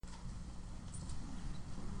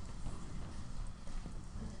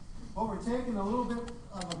Well, we're taking a little bit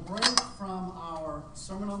of a break from our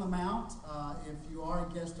Sermon on the Mount. If you are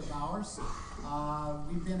a guest of ours,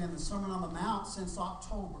 we've been in the Sermon on the Mount since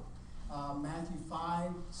October. Matthew 5,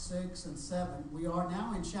 6, and 7. We are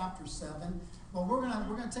now in chapter 7, but we're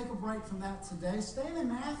gonna take a break from that today. Staying in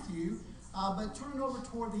Matthew, but turning over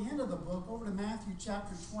toward the end of the book, over to Matthew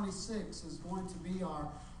chapter 26 is going to be our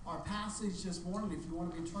passage this morning. If you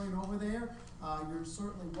want to be turning over there, you're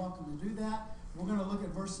certainly welcome to do that. We're going to look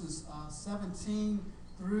at verses 17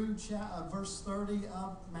 through verse 30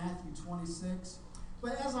 of Matthew 26.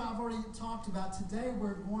 But as I've already talked about today,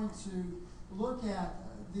 we're going to look at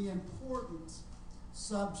the important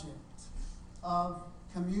subject of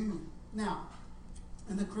communion. Now,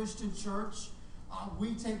 in the Christian church,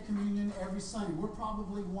 we take communion every Sunday. We're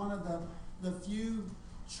probably one of the few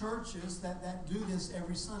churches that do this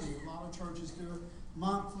every Sunday. A lot of churches do it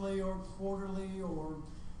monthly or quarterly or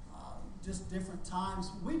just different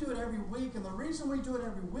times. We do it every week, and the reason we do it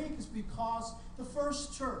every week is because the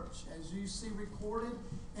first church, as you see recorded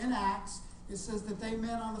in Acts, it says that they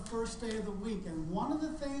met on the first day of the week. And one of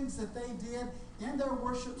the things that they did in their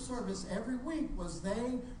worship service every week was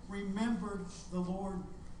they remembered the Lord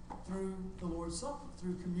through the Lord's Supper,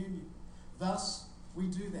 through communion. Thus, we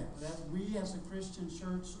do that. We as a Christian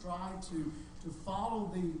church strive to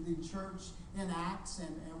follow the church in Acts,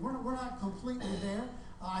 and we're not completely there.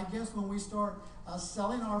 I guess when we start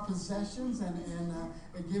selling our possessions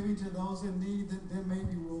and giving to those in need, then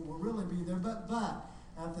maybe we'll really be there. But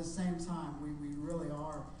at the same time, we really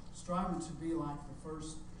are striving to be like the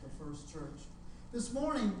first church. This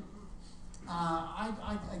morning,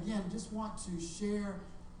 I again just want to share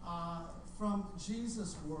from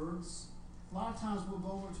Jesus' words. A lot of times we'll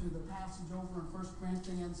go over to the passage over in 1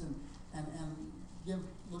 Corinthians and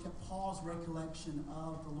look at Paul's recollection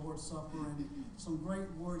of the Lord's Supper and some great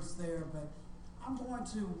words there. But I'm going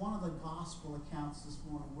to one of the gospel accounts this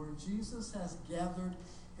morning where Jesus has gathered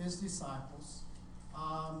his disciples.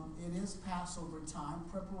 It is Passover time.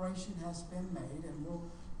 Preparation has been made, and we'll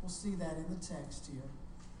see that in the text here.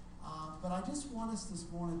 But I just want us this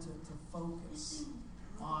morning to focus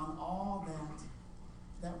on all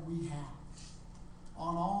that we have,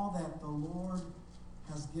 on all that the Lord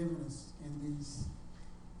has given us in these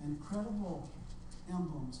incredible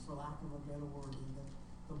emblems, for lack of a better word, in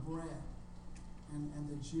the bread and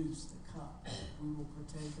the juice, the cup, we will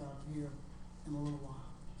partake of here in a little while.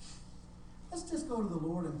 Let's just go to the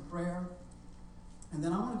Lord in prayer, and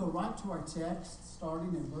then I want to go right to our text,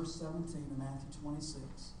 starting in verse 17 of Matthew 26,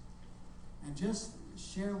 and just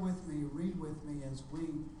share with me, read with me as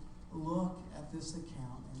we look at this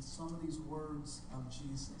account and some of these words of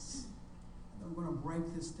Jesus. I'm going to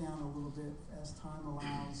break this down a little bit as time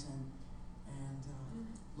allows and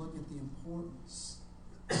look at the importance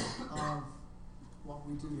of what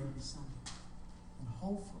we do every Sunday. And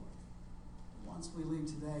hopefully, once we leave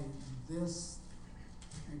today, this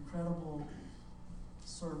incredible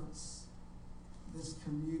service, this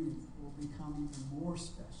communion will become even more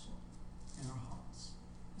special in our hearts.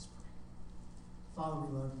 Let's pray. Father,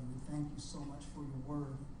 we love you. We thank you so much for your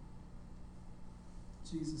word.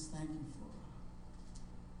 Jesus, thank you for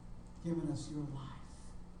giving us your life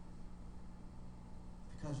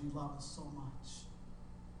because you love us so much.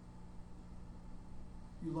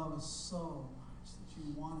 You love us so much that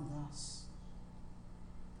you wanted us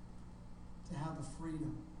to have the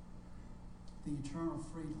freedom, the eternal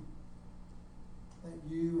freedom that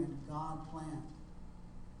you and God planned.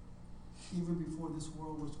 Even before this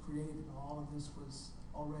world was created, all of this was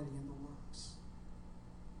already in the works.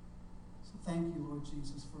 So thank you, Lord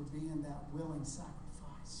Jesus, for being that willing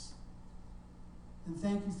sacrifice. And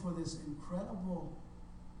thank you for this incredible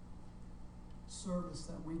service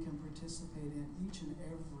that we can participate in each and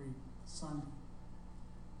every Sunday.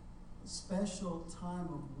 A special time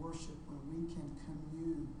of worship when we can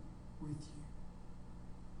commune with you,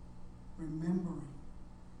 remembering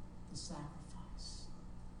the sacrifice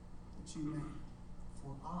that you made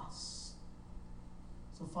for us.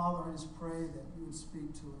 So, Father, I just pray that you would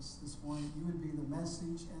speak to us this morning. You would be the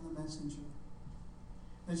message and the messenger.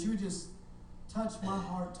 That you would just touch my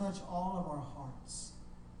heart, touch all of our hearts,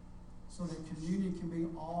 so that communion can be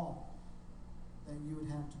all that you would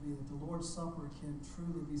have to be, that the Lord's Supper can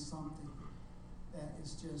truly be something that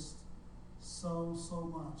is just so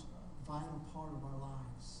much a vital part of our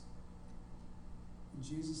lives. In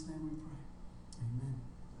Jesus' name we pray. Amen.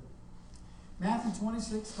 Matthew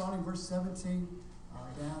 26, starting verse 17,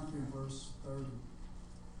 down through verse 30.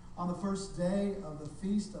 On the first day of the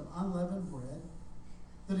Feast of Unleavened Bread,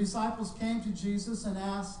 the disciples came to Jesus and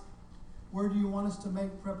asked, "Where do you want us to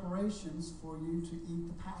make preparations for you to eat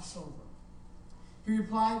the Passover?" He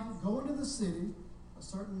replied, "Go into the city, a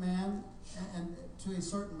certain man, and to a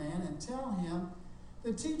certain man, and tell him,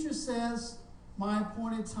 the teacher says, my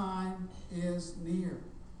appointed time is near.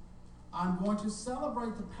 I'm going to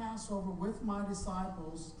celebrate the Passover with my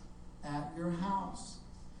disciples at your house."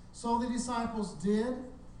 So the disciples did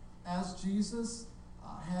as Jesus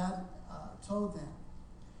had told them.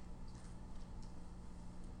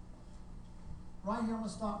 Right here, I'm going to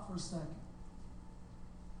stop for a second.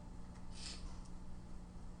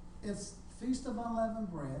 It's Feast of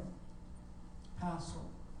Unleavened Bread, Passover.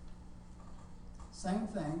 Same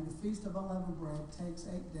thing, the Feast of Unleavened Bread takes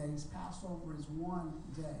 8 days. Passover is 1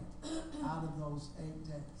 day out of those 8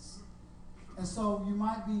 days. And so you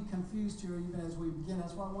might be confused here even as we begin.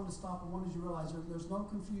 That's why I wanted to stop. I wanted you to realize there's no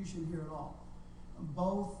confusion here at all.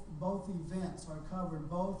 Both events are covered.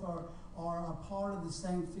 Both are a part of the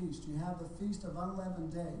same feast. You have the Feast of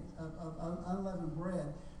Unleavened Unleavened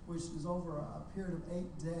Bread, which is over a period of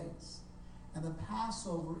 8 days. And the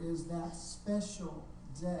Passover is that special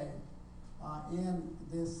day in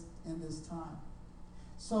this time.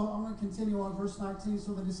 So I'm going to continue on verse 19.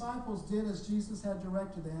 So the disciples did as Jesus had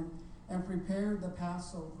directed them and prepared the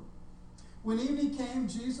Passover. When evening came,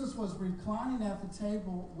 Jesus was reclining at the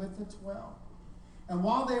table with the 12. And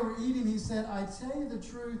while they were eating, he said, "I tell you the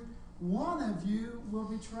truth, one of you will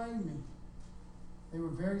betray me." They were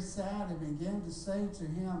very sad and began to say to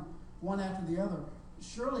him one after the other,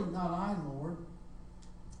 "Surely not I, Lord."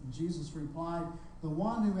 And Jesus replied, "The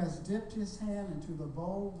one who has dipped his hand into the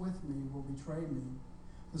bowl with me will betray me.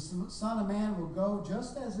 The Son of Man will go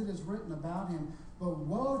just as it is written about him, but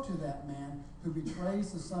woe to that man who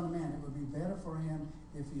betrays the Son of Man. It would be better for him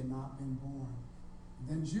if he had not been born." And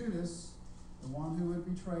then Judas, the one who would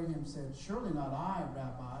betray him, said, "Surely not I,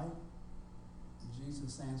 Rabbi." And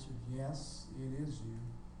Jesus answered, "Yes, it is you."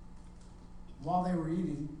 While they were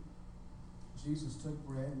eating, Jesus took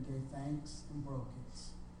bread and gave thanks and broke it,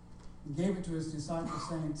 and gave it to his disciples,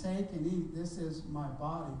 saying, "Take and eat, this is my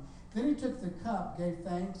body." Then he took the cup, gave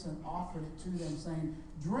thanks, and offered it to them, saying,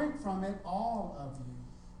 "Drink from it, all of you.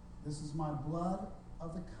 This is my blood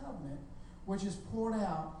of the covenant, which is poured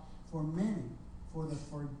out for many for the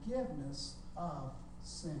forgiveness of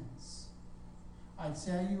sins. I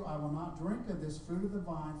tell you, I will not drink of this fruit of the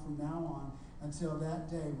vine from now on until that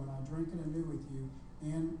day when I drink it anew with you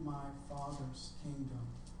in my Father's kingdom."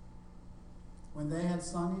 When they had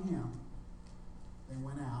sung a hymn, they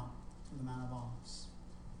went out to the Mount of Olives.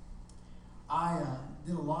 I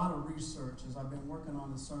did a lot of research as I've been working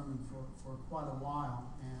on this sermon for quite a while,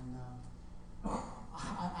 and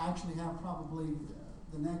I actually have probably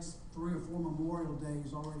the next 3 or 4 Memorial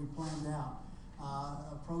Days already planned out,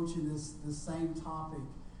 approaching this same topic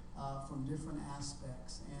from different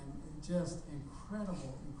aspects, and just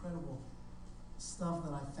incredible stuff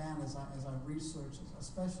that I found as I researched,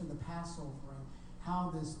 especially the Passover and how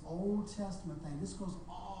this Old Testament thing, this goes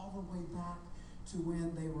all the way back to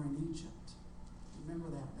when they were in Egypt.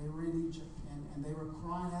 Remember that. They were in Egypt, and they were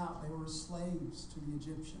crying out. They were slaves to the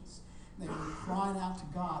Egyptians. They were crying out to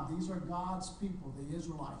God. These are God's people, the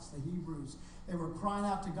Israelites, the Hebrews. They were crying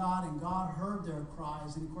out to God, and God heard their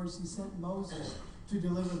cries. And, of course, he sent Moses to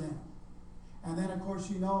deliver them. And then, of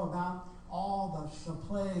course, you know about all the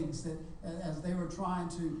plagues that as they were trying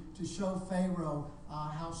to show Pharaoh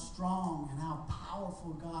how strong and how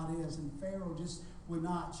powerful God is. And Pharaoh just would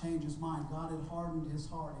not change his mind. God had hardened his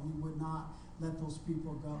heart, and he would not let those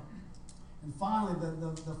people go. And finally,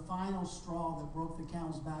 the final straw that broke the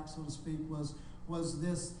camel's back, so to speak, was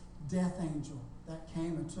this death angel that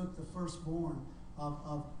came and took the firstborn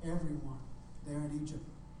of everyone there in Egypt.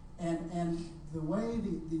 And the way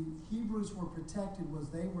the Hebrews were protected was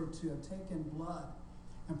they were to have taken blood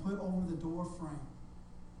and put over the door frame,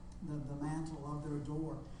 the mantle of their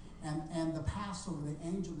door. And the Passover, the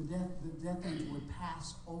death angel would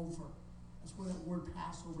pass over. That's where that word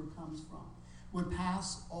Passover comes from. Would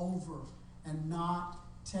pass over and not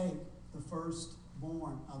take the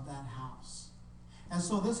firstborn of that house. And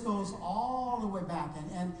so this goes all the way back.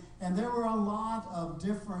 And there were a lot of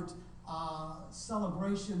different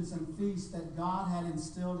celebrations and feasts that God had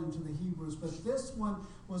instilled into the Hebrews. But this one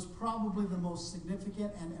was probably the most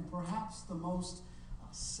significant and perhaps the most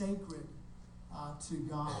sacred to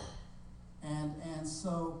God. And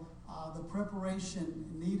so the preparation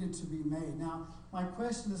needed to be made. Now, my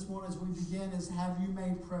question this morning as we begin is, have you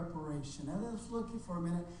made preparation? Now, let's look for a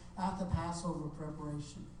minute at the Passover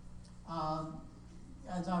preparation.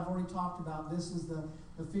 As I've already talked about, this is the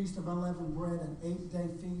Feast of Unleavened Bread, an 8-day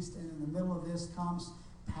feast, and in the middle of this comes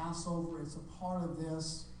Passover. It's a part of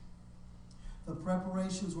this. The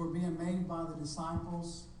preparations were being made by the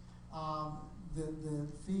disciples. The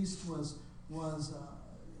feast was was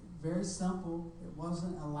very simple. It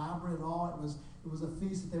wasn't elaborate at all. It was a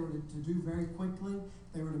feast that they were to do very quickly.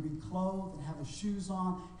 They were to be clothed and have their shoes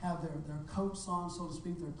on, have their coats on, so to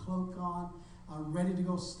speak, their cloak on, ready to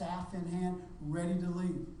go, staff in hand, ready to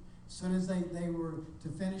leave. As soon as they were to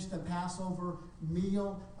finish the Passover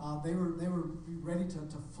meal, they were ready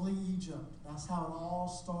to flee Egypt. That's how it all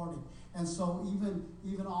started. And so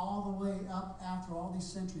even all the way up after all these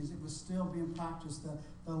centuries, it was still being practiced.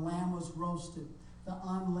 The lamb was roasted. The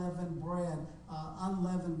unleavened bread.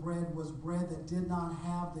 Unleavened bread was bread that did not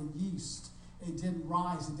have the yeast. It didn't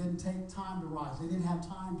rise. It didn't take time to rise. They didn't have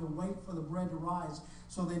time to wait for the bread to rise.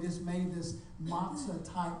 So they just made this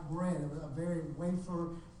matzah-type bread, a very wafer,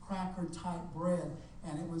 cracker-type bread.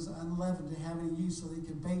 And it was unleavened, to have any yeast, so they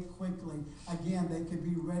could bake quickly. Again, they could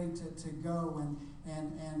be ready to go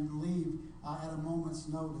and leave at a moment's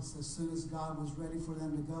notice. As soon as God was ready for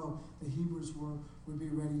them to go, the Hebrews would be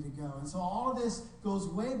ready to go. And so all of this goes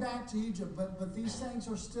way back to Egypt, but these things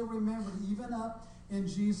are still remembered even up in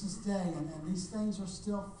Jesus' day, and these things are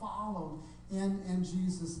still followed in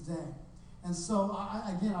Jesus' day. And so,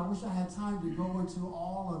 I wish I had time to go into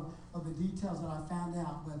all of the details that I found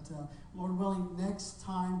out. But Lord willing,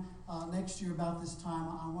 next year about this time,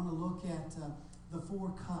 I want to look at the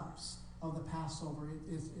 4 cups of the Passover.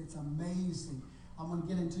 It's amazing. I'm going to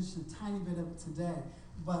get into just a tiny bit of it today.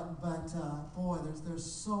 But boy, there's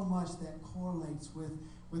so much that correlates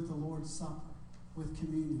with the Lord's Supper, with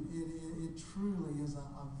communion. It truly is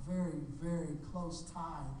a very, very close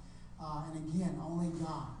tie. And again, only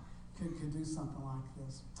God could do something like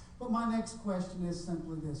this. But my next question is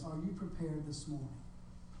simply this: are you prepared this morning?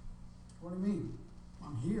 What do you mean?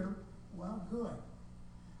 I'm here. Well, good.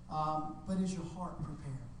 But is your heart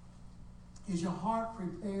prepared? Is your heart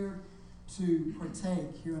prepared to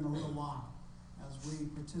partake here in a little while as we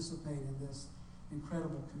participate in this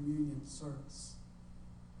incredible communion service?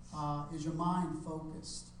 Is your mind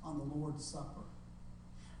focused on the Lord's Supper?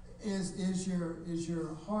 Is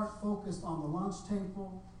your heart focused on the lunch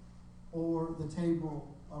table or the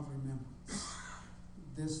table of remembrance?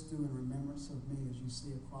 This do in remembrance of me, as you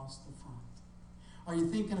see across the front. Are you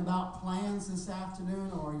thinking about plans this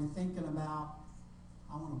afternoon, or are you thinking about,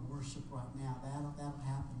 I want to worship right now? That'll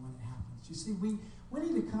happen when it happens. You see, we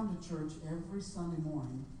need to come to church every Sunday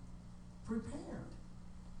morning prepared.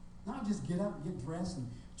 Not just get up and get dressed and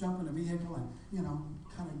jump in a vehicle and,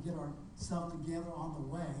 kind of get ourselves together on the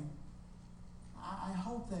way. I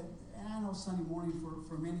hope that, and I know Sunday morning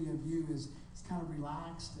for many of you is kind of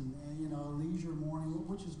relaxed and a leisure morning,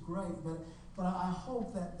 which is great. But I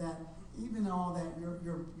hope that even all that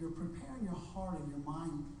you're preparing your heart and your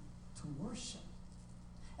mind to worship.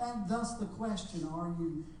 And thus the question: are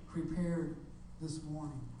you prepared this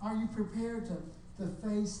morning? Are you prepared to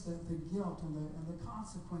face the guilt and the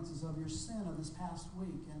consequences of your sin of this past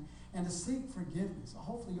week and to seek forgiveness?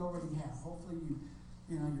 Hopefully you already have. Hopefully you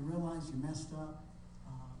realize you messed up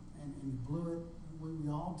and you blew it. We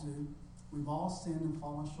all do. We've all sinned and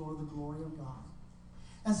fallen short of the glory of God.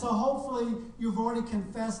 And so hopefully you've already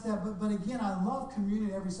confessed that. But again, I love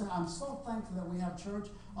communion every Sunday. I'm so thankful that we have church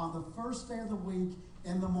on the first day of the week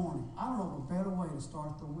in the morning. I don't know of a better way to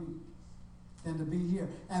start the week than to be here.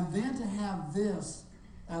 And then to have this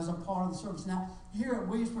as a part of the service. Now, here at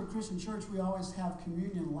Williamsburg Christian Church, we always have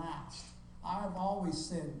communion last. I've always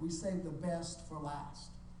said we save the best for last.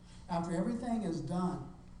 After everything is done,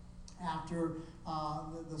 after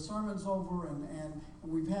the sermon's over and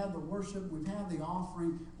we've had the worship, we've had the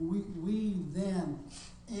offering, we then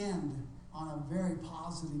end on a very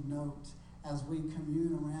positive note as we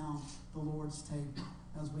commune around the Lord's table,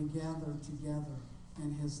 as we gather together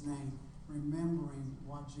in His name, remembering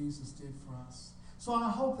what Jesus did for us. So I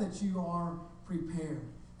hope that you are prepared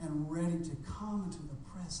and ready to come into the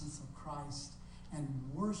presence of Christ and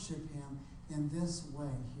worship Him in this way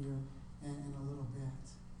here in a little bit.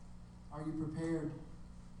 Are you prepared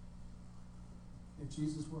if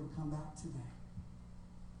Jesus were to come back today?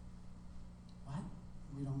 What?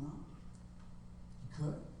 We don't know. He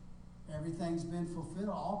could. Everything's been fulfilled.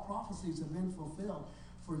 All prophecies have been fulfilled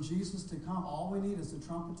for Jesus to come. All we need is the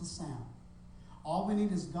trumpet to sound. All we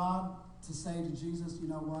need is God to say to Jesus, you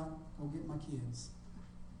know what? Go get my kids.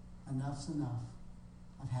 Enough's enough.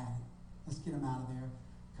 I've had it. Let's get them out of there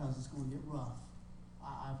because it's going to get rough.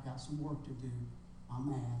 I've got some work to do. I'm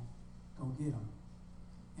mad. Go get them.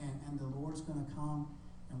 And the Lord's going to come,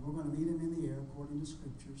 and we're going to meet Him in the air according to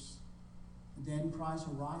Scriptures. The dead in Christ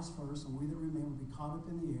will rise first, and we that remain will be caught up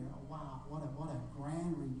in the air. Oh, wow, what a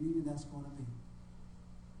grand reunion that's going to be.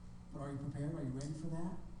 But are you prepared? Are you ready for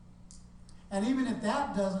that? And even if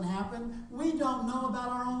that doesn't happen, we don't know about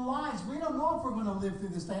our own lives. We don't know if we're going to live through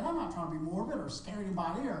this day. And I'm not trying to be morbid or scare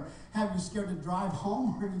anybody or have you scared to drive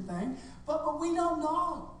home or anything. But we don't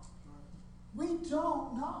know. We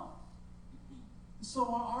don't know.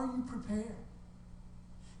 So are you prepared?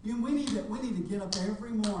 We need to get up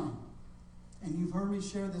every morning. And you've heard me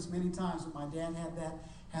share this many times. But my dad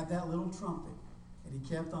had that little trumpet that he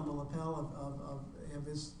kept on the lapel of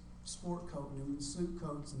his sport coat and suit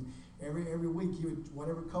coats, and every week he would,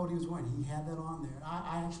 whatever coat he was wearing, he had that on there.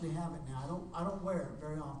 I actually have it now. I don't wear it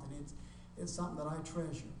very often. It's something that I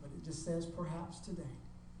treasure, but it just says perhaps today.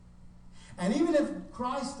 And even if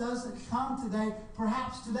Christ doesn't come today,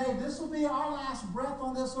 perhaps today this will be our last breath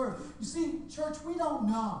on this earth. You see, church, we don't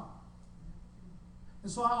know.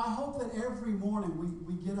 And so I hope that every morning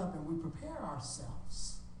we get up and we prepare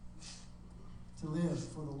ourselves to live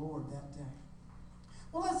for the Lord that day.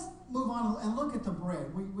 Well, let's move on and look at the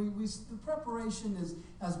bread. The preparation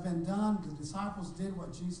has been done. The disciples did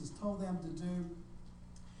what Jesus told them to do.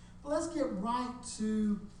 But let's get right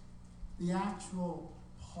to the actual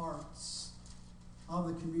parts of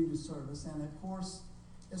the communion service. And of course,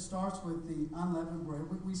 it starts with the unleavened bread.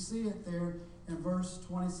 We see it there in verse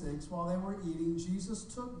 26. While they were eating, Jesus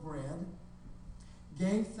took bread,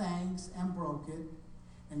 gave thanks, and broke it,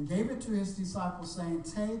 and gave it to his disciples, saying,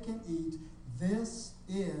 "Take and eat. This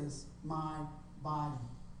is my body."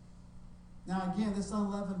 Now again, this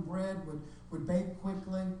unleavened bread would bake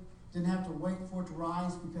quickly. Didn't have to wait for it to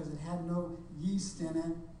rise because it had no yeast in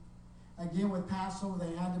it. Again, with Passover,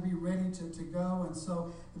 they had to be ready to go. And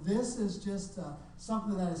so this is just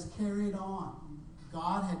something that is carried on.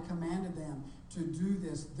 God had commanded them to do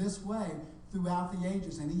this way throughout the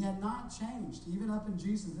ages. And he had not changed, even up in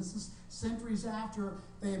Jesus. This is centuries after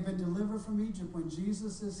they had been delivered from Egypt when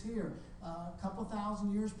Jesus is here. A couple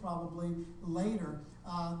thousand years probably later.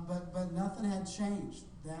 But nothing had changed.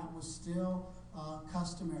 That was still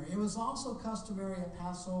customary. It was also customary at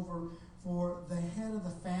Passover for the head of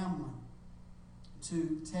the family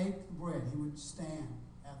to take the bread. He would stand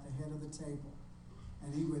at the head of the table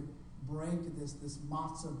and he would break this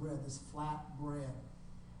matzah bread, this flat bread.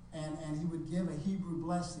 And he would give a Hebrew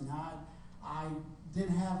blessing. I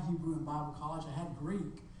didn't have Hebrew in Bible college. I had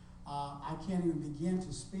Greek. I can't even begin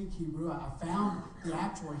to speak Hebrew. I found the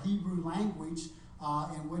actual Hebrew language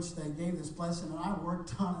in which they gave this blessing, and I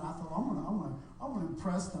worked on it. I thought, I'm going to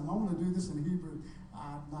impress them. I'm going to do this in Hebrew.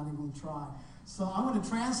 I'm not even going to try. So I'm going to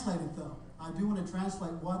translate it, though. I do want to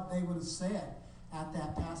translate what they would have said at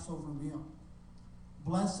that Passover meal.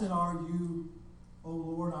 "Blessed are you, O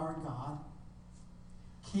Lord our God,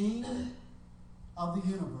 King of the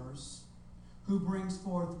universe, who brings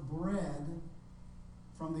forth bread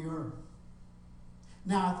from the earth."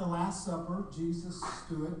 Now, at the Last Supper, Jesus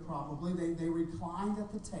stood, probably. They reclined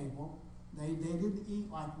at the table. They didn't eat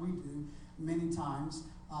like we do many times.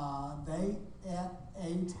 They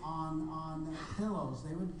ate on pillows.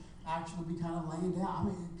 They would actually be kind of laying down. I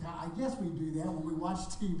mean, I guess we do that when we watch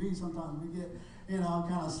TV. Sometimes we get,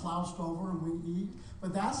 kind of slouched over and we eat.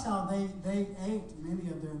 But that's how they ate many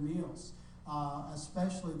of their meals.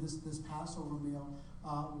 Especially this Passover meal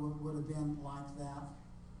would have been like that.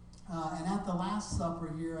 And at the Last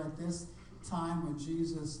Supper here, at this time when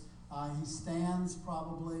Jesus, he stands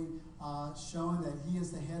probably showing that he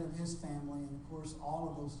is the head of his family. And of course, all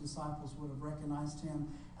of those disciples would have recognized him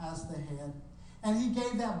as the head. And he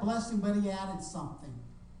gave that blessing, but he added something.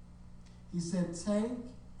 He said,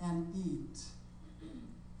 "Take and eat.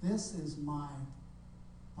 This is my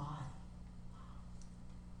body."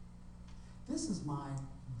 This is my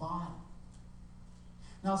body.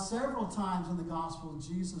 Now, several times in the gospel,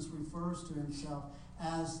 Jesus refers to himself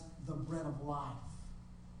as the bread of life.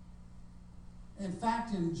 In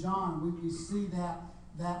fact, in John, we see that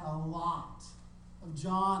a lot. Of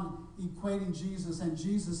John equating Jesus and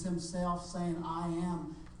Jesus himself saying, "I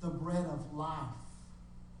am the bread of life."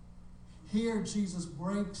 Here, Jesus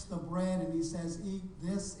breaks the bread and he says, "Eat,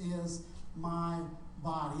 this is my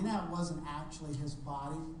body." Now, it wasn't actually his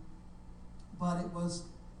body, but it was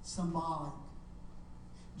symbolic.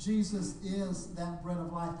 Jesus is that bread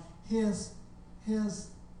of life. His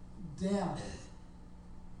death,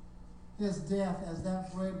 as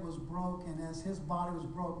that bread was broken, as his body was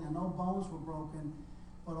broken, and no bones were broken,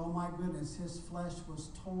 but oh my goodness, his flesh was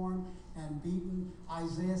torn and beaten.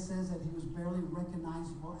 Isaiah says that he was barely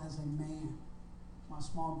recognizable as a man. My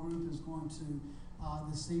small group is going to,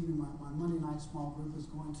 this evening, my Monday night small group is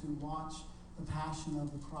going to watch the Passion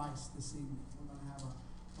of the Christ this evening. We're going to have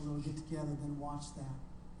a little get together, then watch that.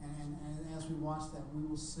 And as we watch that, we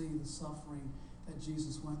will see the suffering that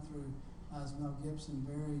Jesus went through, as Mel Gibson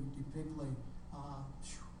very depictly,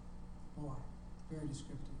 very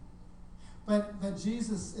descriptive. But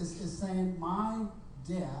Jesus is saying, my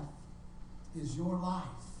death is your life.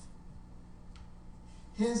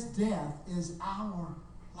 His death is our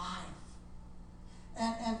life.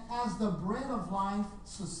 And as the bread of life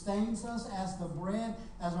sustains us, as the bread,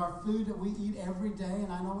 as our food that we eat every day,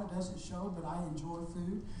 and I know it doesn't show, but I enjoy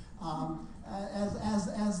food.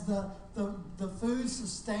 As the food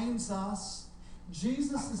sustains us,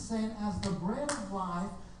 Jesus is saying, as the bread of life,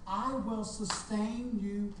 I will sustain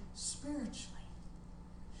you spiritually.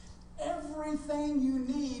 Everything you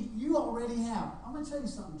need, you already have. I'm going to tell you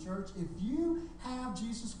something, church. If you have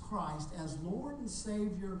Jesus Christ as Lord and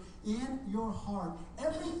Savior in your heart,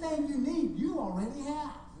 everything you need, you already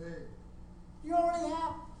have. You already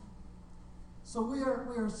have. So we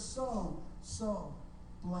are so, so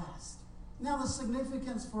blessed. Now the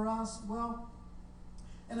significance for us, well,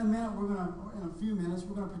 in a few minutes,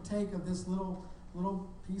 we're going to partake of this little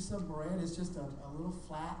piece of bread. It's just a little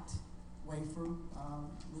flat wafer,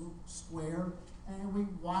 little square. And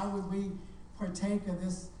why would we partake of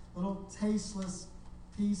this little tasteless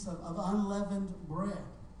piece of unleavened bread?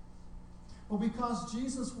 Well, because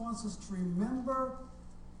Jesus wants us to remember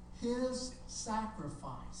his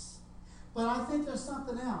sacrifice. But I think there's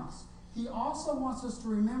something else. He also wants us to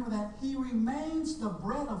remember that he remains the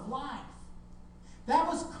bread of life. That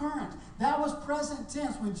was current. That was present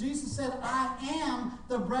tense. When Jesus said, I am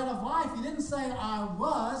the bread of life, he didn't say I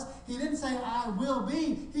was. He didn't say I will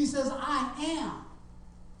be. He says I am.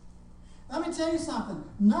 Let me tell you something.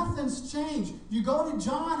 Nothing's changed. You go to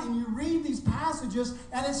John and you read these passages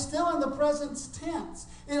and it's still in the present tense.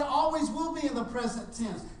 It always will be in the present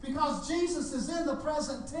tense because Jesus is in the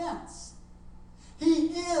present tense. He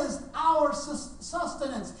is our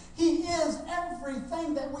sustenance. He is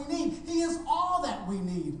everything that we need. He is all that we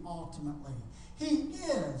need, ultimately. He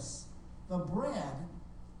is the bread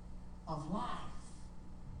of life.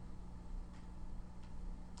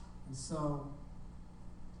 And so,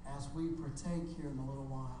 as we partake here in a little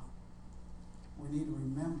while, we need to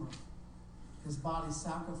remember his body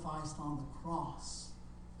sacrificed on the cross,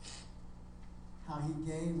 how he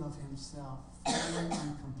gave of himself fully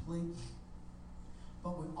and completely.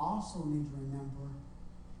 But we also need to remember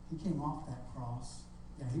he came off that cross.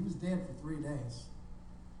 Yeah, he was dead for 3 days.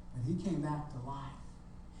 But he came back to life.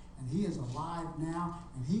 And he is alive now,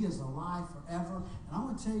 and he is alive forever. And I'm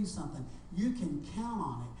going to tell you something. You can count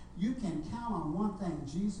on it. You can count on one thing.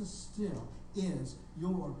 Jesus still is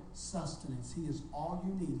your sustenance. He is all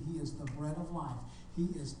you need. He is the bread of life. He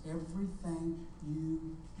is everything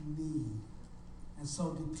you need. And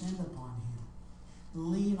so depend upon him.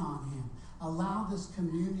 Lean on him. Allow this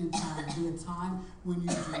communion time to be a time when you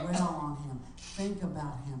dwell on him. Think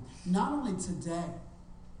about him. Not only today,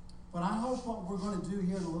 but I hope what we're going to do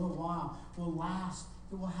here in a little while will last.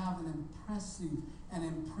 It will have an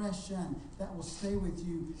impression that will stay with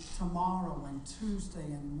you tomorrow and Tuesday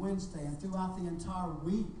and Wednesday and throughout the entire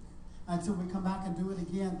week until we come back and do it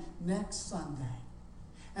again next Sunday.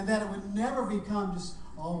 And that it would never become just,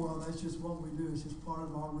 oh, well, that's just what we do. It's just part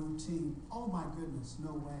of our routine. Oh, my goodness,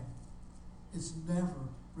 no way. It's never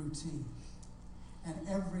routine. And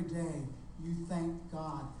every day you thank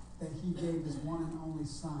God that he gave his one and only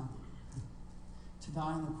Son to die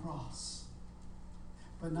on the cross.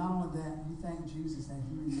 But not only that, you thank Jesus that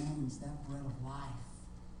he remains that bread of life,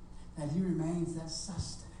 that he remains that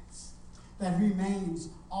sustenance, that he remains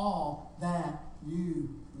all that you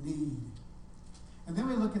need. And then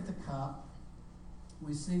we look at the cup.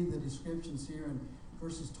 We see the descriptions here in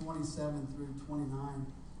verses 27 through 29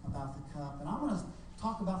 about the cup. And I want to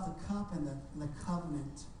talk about the cup and the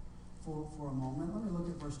covenant for a moment. Let me look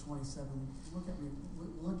at verse 27. Look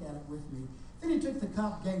at it with me. Then he took the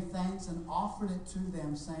cup, gave thanks, and offered it to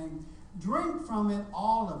them, saying, drink from it,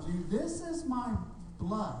 all of you. This is my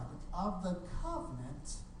blood of the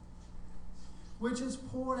covenant, which is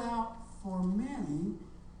poured out for many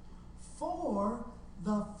for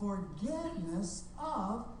the forgiveness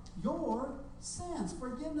of your sins.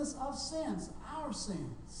 Forgiveness of sins, our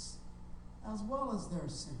sins, as well as their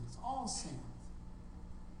sins, all sins.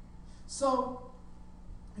 So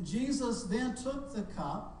Jesus then took the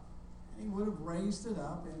cup, and he would have raised it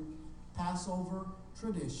up in Passover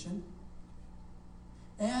tradition.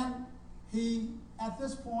 And he, at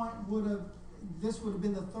this point, this would have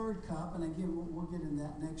been the third cup, and again, we'll get into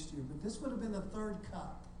that next year, but this would have been the third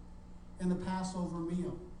cup in the Passover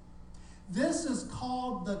meal. This is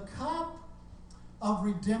called the cup of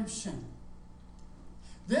redemption.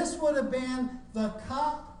 This would have been the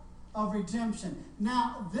cup of redemption.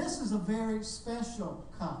 Now, this is a very special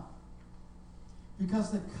cup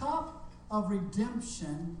because the cup of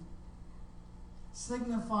redemption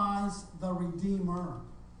signifies the Redeemer.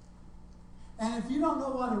 And if you don't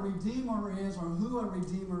know what a redeemer is or who a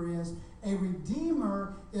redeemer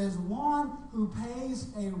is one who pays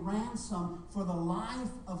a ransom for the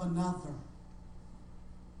life of another.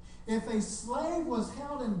 If a slave was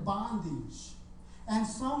held in bondage and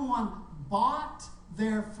someone bought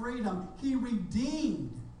their freedom, he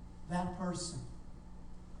redeemed that person.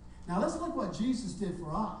 Now let's look what Jesus did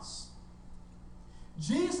for us.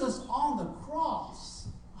 Jesus on the cross,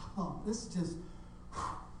 this just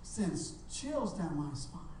sends chills down my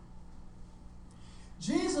spine.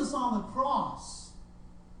 Jesus on the cross,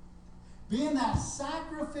 being that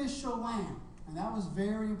sacrificial lamb, and that was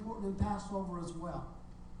very important in Passover as well.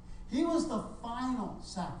 He was the final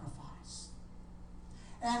sacrifice.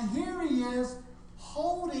 And here he is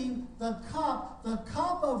holding the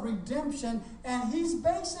cup of redemption, and he's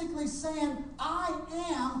basically saying, I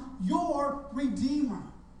am your Redeemer.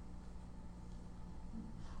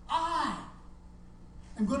 I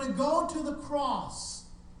am going to go to the cross,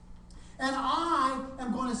 and I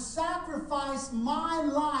am going to sacrifice my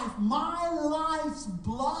life's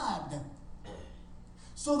blood,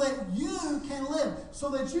 so that you can live, so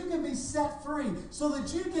that you can be set free, so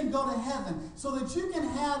that you can go to heaven, so that you can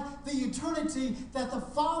have the eternity that the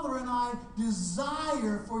Father and I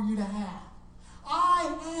desire for you to have.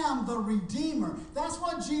 I am the Redeemer. That's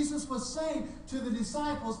what Jesus was saying to the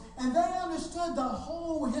disciples, and they understood the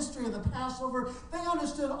whole history of the Passover. They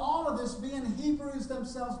understood all of this, being Hebrews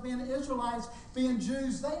themselves, being Israelites, being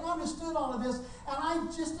Jews. They understood all of this, and I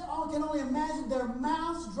just can only imagine their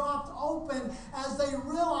mouths dropped open as they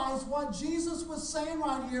realized what Jesus was saying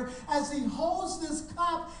right here as he holds this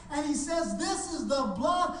cup and he says, this is the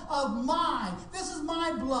blood of mine. This is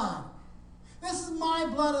my blood. This is my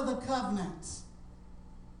blood of the covenant.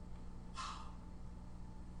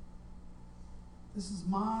 This is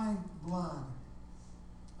my blood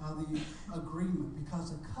of the agreement,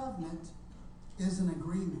 because a covenant is an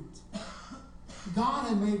agreement. God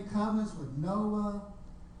had made covenants with Noah,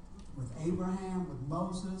 with Abraham, with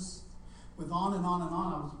Moses, with on and on and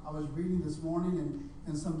on. I was reading this morning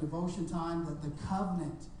in some devotion time that the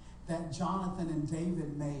covenant that Jonathan and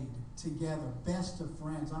David made together, best of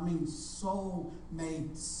friends. I mean, soul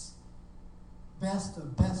mates, best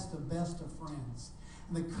of friends.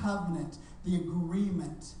 The covenant, the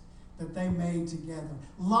agreement that they made together.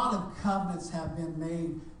 A lot of covenants have been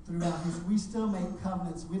made throughout history. We still make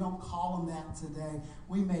covenants. We don't call them that today.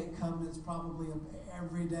 We make covenants probably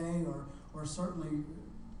every day or certainly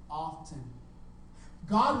often.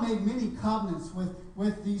 God made many covenants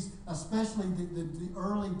with these, especially the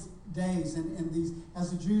early days and these,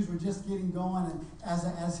 as the Jews were just getting going and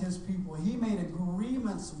as his people. He made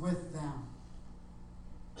agreements with them.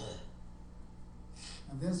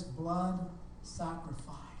 And this blood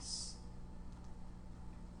sacrifice,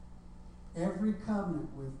 every covenant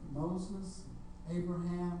with Moses,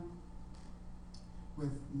 Abraham,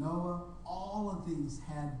 with Noah, all of these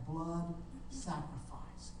had blood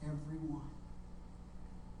sacrifice, every one.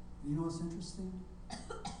 You know what's interesting?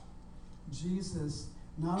 Jesus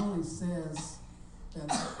not only says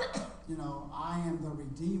that, I am the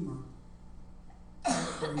Redeemer,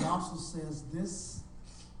 but he also says this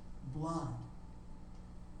blood,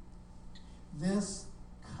 this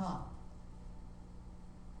cup,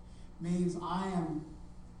 means I am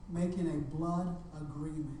making a blood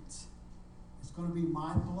agreement. It's going to be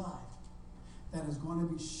my blood that is going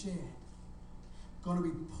to be shed, going to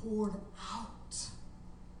be poured out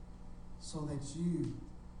so that you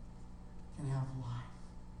can have life.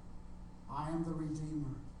 I am the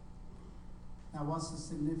Redeemer. Now, what's the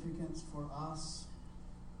significance for us?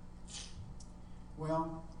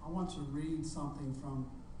 Well, I want to read something from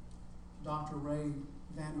Dr. Ray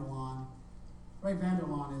Vander Laan. Ray Vander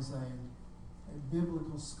Laan is a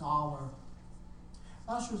biblical scholar.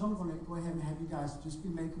 Ushers, I'm going to go ahead and have you guys just be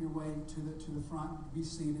making your way to the front, be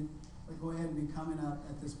seated, but go ahead and be coming up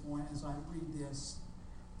at this point as I read this.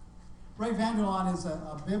 Ray Vander Laan is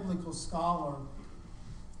a biblical scholar,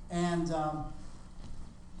 and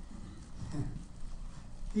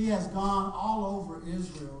he has gone all over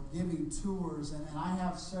Israel giving tours, and I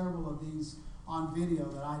have several of these on video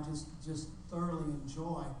that I just thoroughly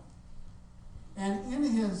enjoy. And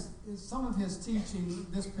in some of his teaching,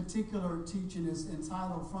 this particular teaching is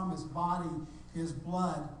entitled From His Body, His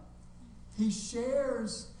Blood. He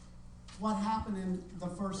shares what happened in the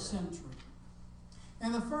first century.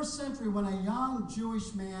 In the first century, when a young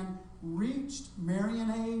Jewish man reached marrying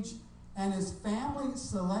age and his family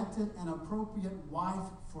selected an appropriate wife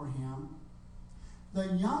for him, the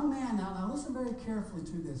young man, now listen very carefully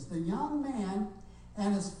to this, the young man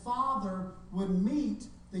and his father would meet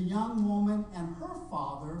the young woman and her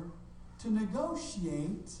father to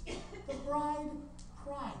negotiate the bride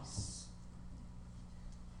price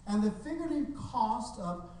and the figurative cost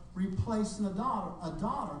of replacing a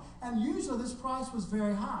daughter. And usually this price was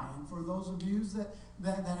very high. And for those of you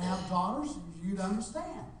that have daughters, you'd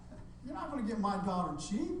understand. You're not going to get my daughter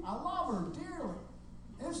cheap. I love her dearly.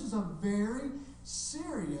 This is a very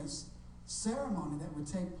serious ceremony that would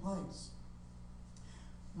take place.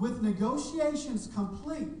 With negotiations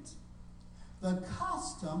complete, the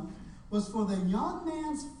custom was for the young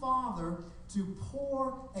man's father to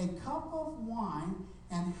pour a cup of wine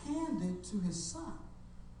and hand it to his son.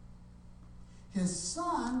 His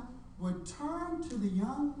son would turn to the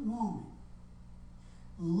young woman,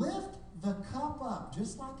 lift the cup up,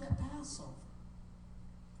 just like at Passover,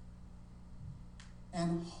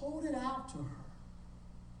 and hold it out to her,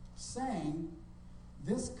 saying,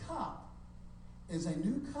 "This cup is a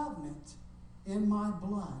new covenant in my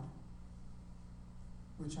blood,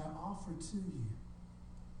 which I offer to you."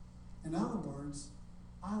 In other words,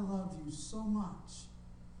 I love you so much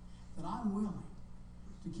that I'm willing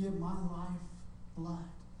to give my life blood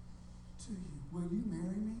to you. Will you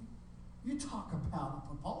marry me? You talk about a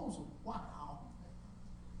proposal. Wow.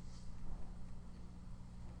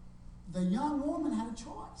 The young woman had a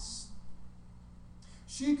choice.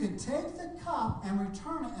 She could take the cup and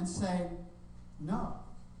return it and say, no.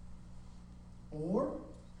 Or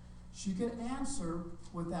she could answer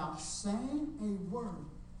without saying a word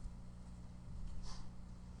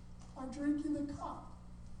by drinking the cup.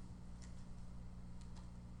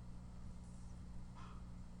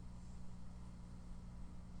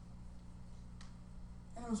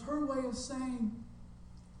 And it was her way of saying,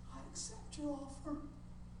 I accept your offer.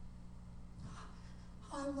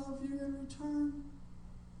 I love you in return.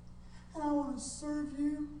 And I want to serve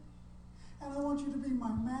you. And I want you to be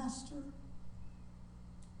my master.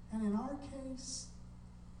 And in our case,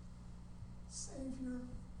 Savior,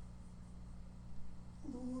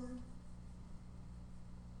 Lord,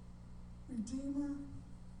 Redeemer.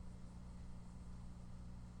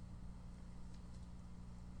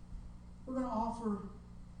 We're going to offer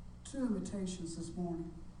 2 invitations this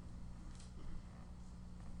morning.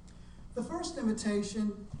 The first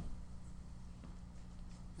invitation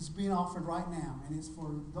is being offered right now, and it's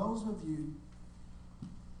for those of you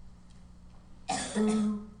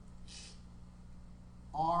who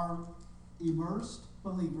are immersed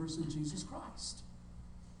believers in Jesus Christ.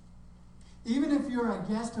 Even if you're a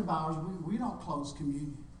guest of ours, we don't close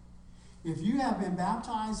communion. If you have been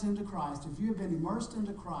baptized into Christ, if you have been immersed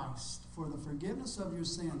into Christ for the forgiveness of your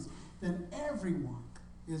sins, then everyone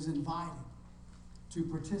is invited to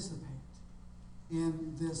participate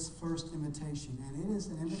in this first invitation. And it is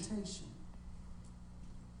an invitation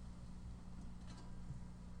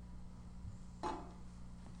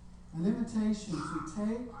to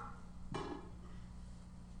take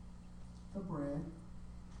the bread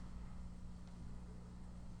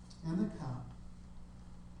and the cup.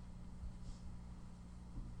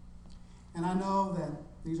 And I know that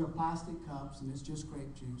these are plastic cups and it's just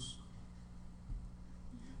grape juice.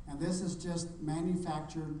 And this is just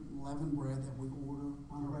manufactured leavened bread that we order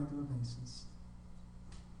on a regular basis.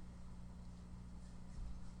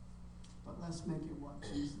 But let's make it what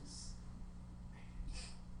Jesus made.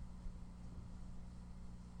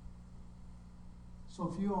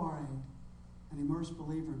 So if you are an immersed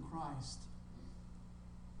believer in Christ,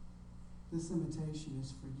 this invitation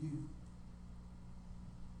is for you.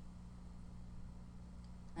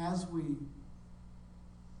 As we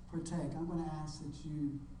partake, I'm going to ask that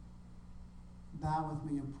you bow with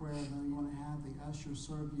me in prayer, and then I'm going to have the usher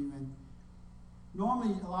serve you. And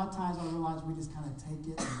normally, a lot of times I realize we just kind of take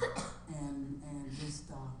it and just,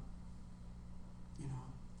 go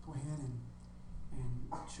ahead and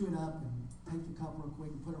chew it up and take the cup real quick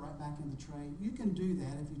and put it right back in the tray. You can do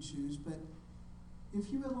that if you choose, but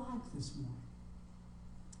if you would like this morning,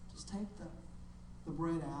 just take the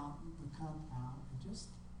bread out, the cup out, and just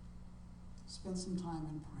spend some time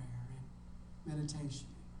in prayer and meditation.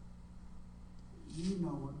 You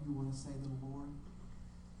know what you want to say to the Lord.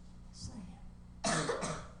 Say it.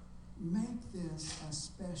 Make this as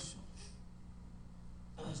special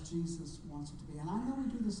as Jesus wants it to be. And I know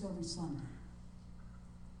we do this every Sunday.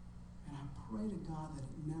 And I pray to God that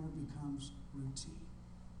it never becomes routine.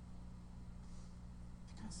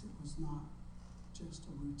 Because it was not just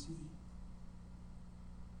a routine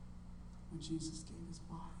when Jesus gave his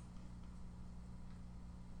body.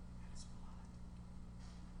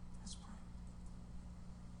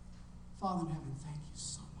 Father in heaven, thank you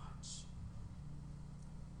so much.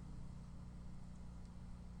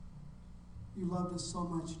 You loved us so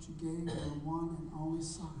much that you gave your one and only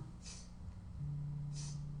Son,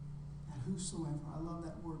 that whosoever. I love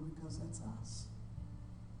that word because that's us.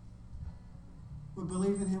 We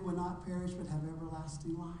believe in him will not perish but have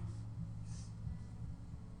everlasting life.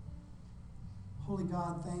 Holy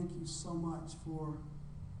God, thank you so much for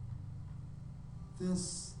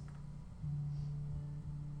this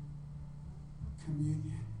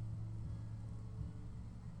communion,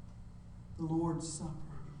 the Lord's Supper,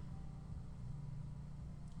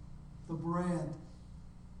 the bread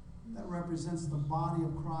that represents the body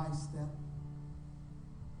of Christ that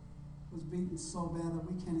was beaten so bad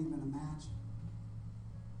that we can't even imagine.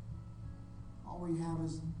 All we have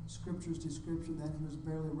is Scripture's description that he was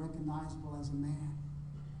barely recognizable as a man.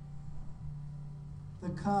 The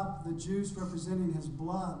cup, the juice representing his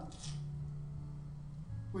blood,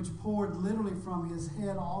 which poured literally from his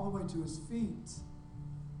head all the way to his feet.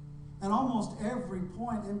 And almost every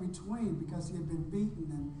point in between, because he had been beaten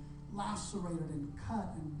and lacerated and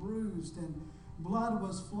cut and bruised, and blood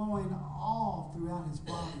was flowing all throughout his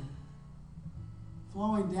body,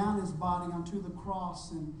 flowing down his body onto the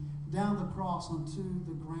cross and down the cross onto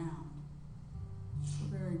the ground.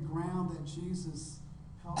 The very ground that Jesus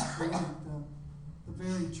helped create, the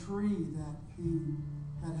very tree that he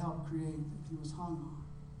had helped create, that he was hung on.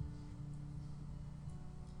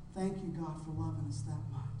 Thank you, God, for loving us that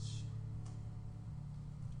much.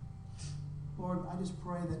 Lord, I just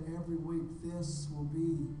pray that every week this will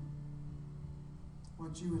be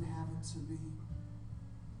what you would have it to be.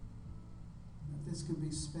 That this can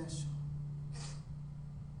be special.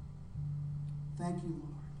 Thank you,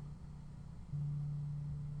 Lord.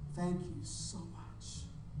 Thank you so much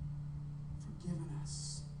for giving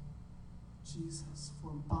us Jesus,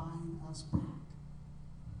 for buying us back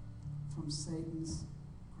from Satan's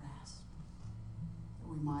grasp, that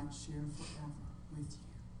we might share forever with you.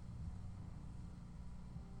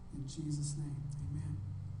 In Jesus' name, amen.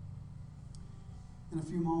 In a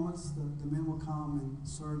few moments, the men will come and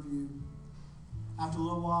serve you. After a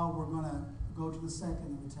little while, we're going to go to the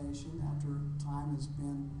second invitation after time has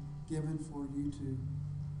been given for you to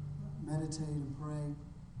meditate and pray.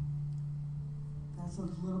 That's a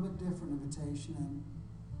little bit different invitation, and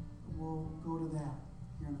we'll go to that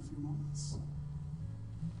here in a few moments.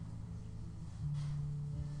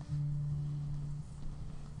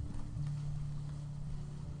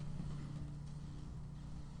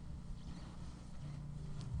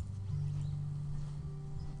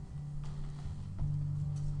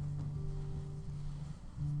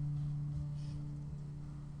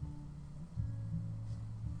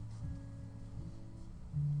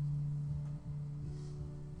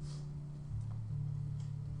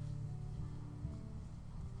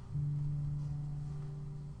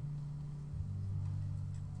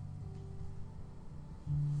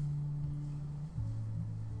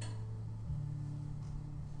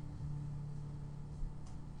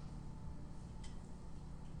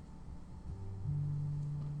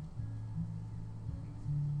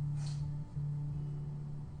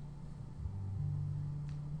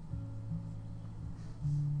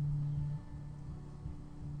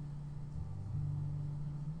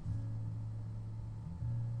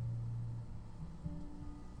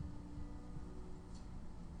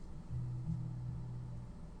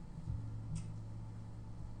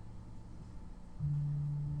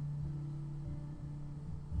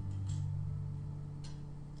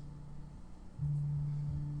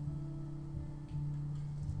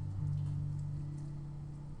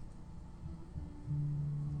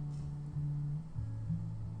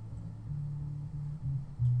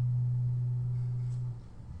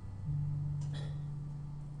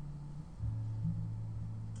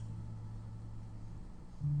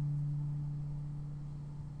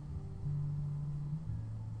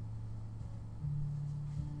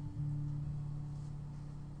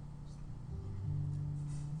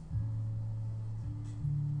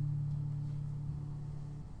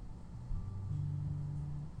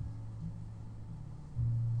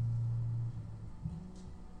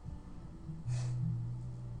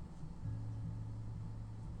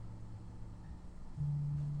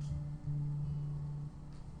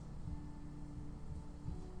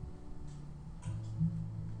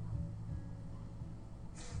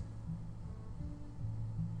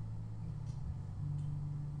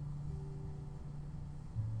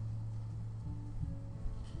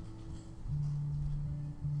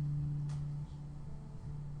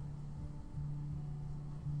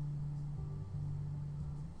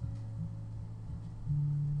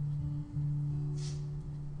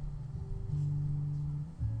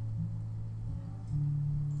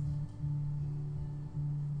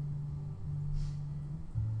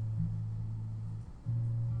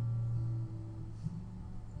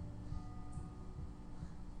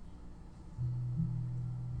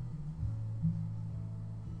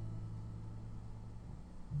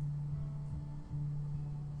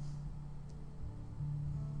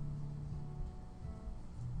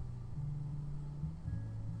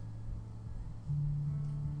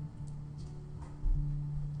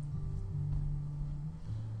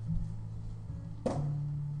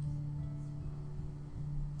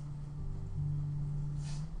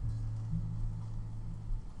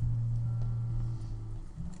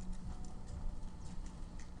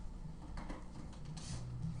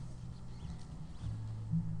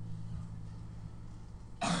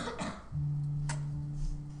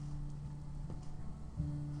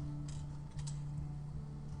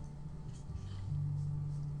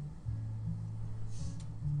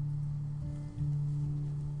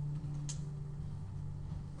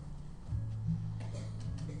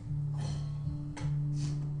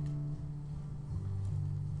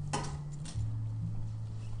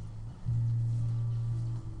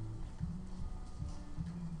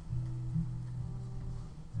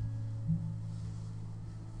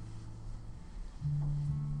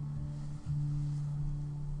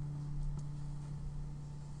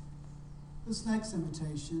 This next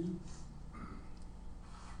invitation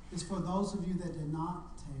is for those of you that did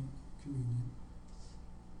not take communion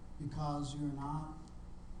because you're not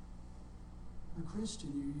a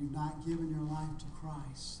Christian. You've not given your life to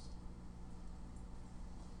Christ.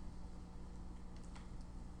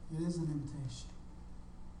 It is an invitation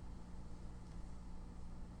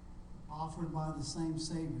offered by the same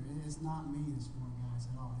Savior. It is not me this morning, guys,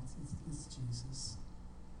 at all. It's Jesus.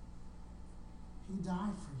 He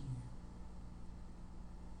died for you.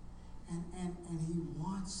 And He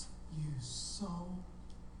wants you so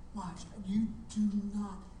much. You do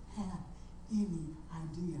not have any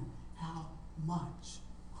idea how much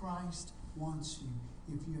Christ wants you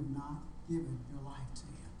if you have not given your life to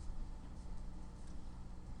Him.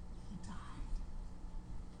 He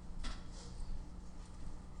died.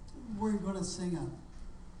 We're going to sing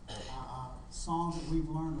a song that we've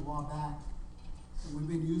learned a while back. And we've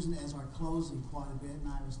been using it as our closing quite a bit. And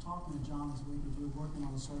I was talking to John this week as we were working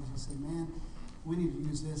on the service. I said, man, we need to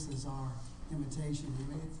use this as our invitation.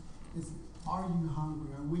 It's are you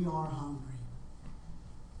hungry? Or we are hungry.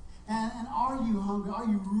 And are you hungry? Are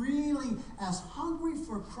you really as hungry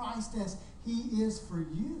for Christ as He is for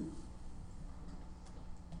you?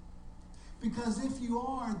 Because if you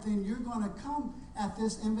are, then you're going to come at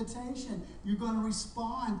this invitation. You're going to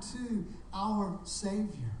respond to our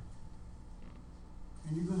Savior.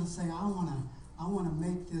 And you're going to say, I want to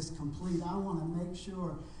make this complete. I want to make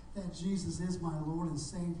sure that Jesus is my Lord and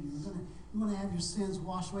Savior. You're going to have your sins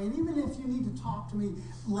washed away. And even if you need to talk to me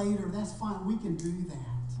later, that's fine. We can do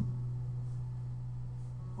that.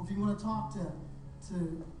 Or if you want to talk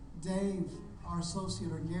to Dave, our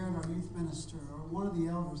associate, or Garrett, our youth minister, or one of the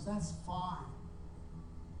elders, that's fine.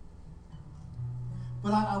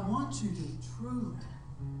 But I want you to truly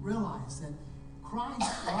realize that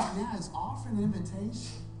Christ right now is offering an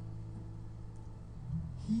invitation.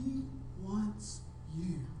 He wants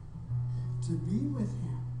you to be with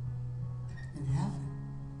Him in heaven.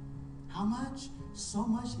 How much? So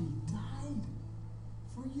much He died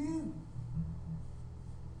for you.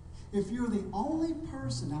 If you're the only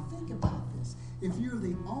person, now think about this. If you're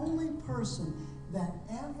the only person that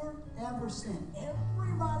ever sinned,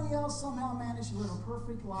 everybody else somehow managed to live a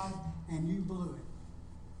perfect life and you blew it,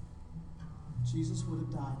 Jesus would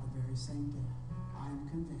have died the very same day. I am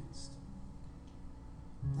convinced.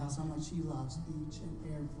 That's how much He loves each and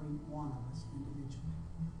every one of us individually.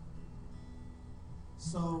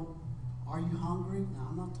 So, are you hungry? Now,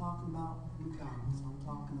 I'm not talking about McDonald's. I'm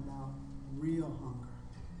talking about real hunger.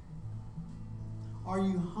 Are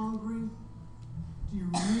you hungry? Do you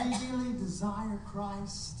really desire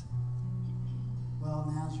Christ? Well,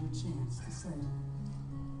 now's your chance to say,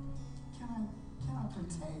 can I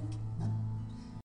partake?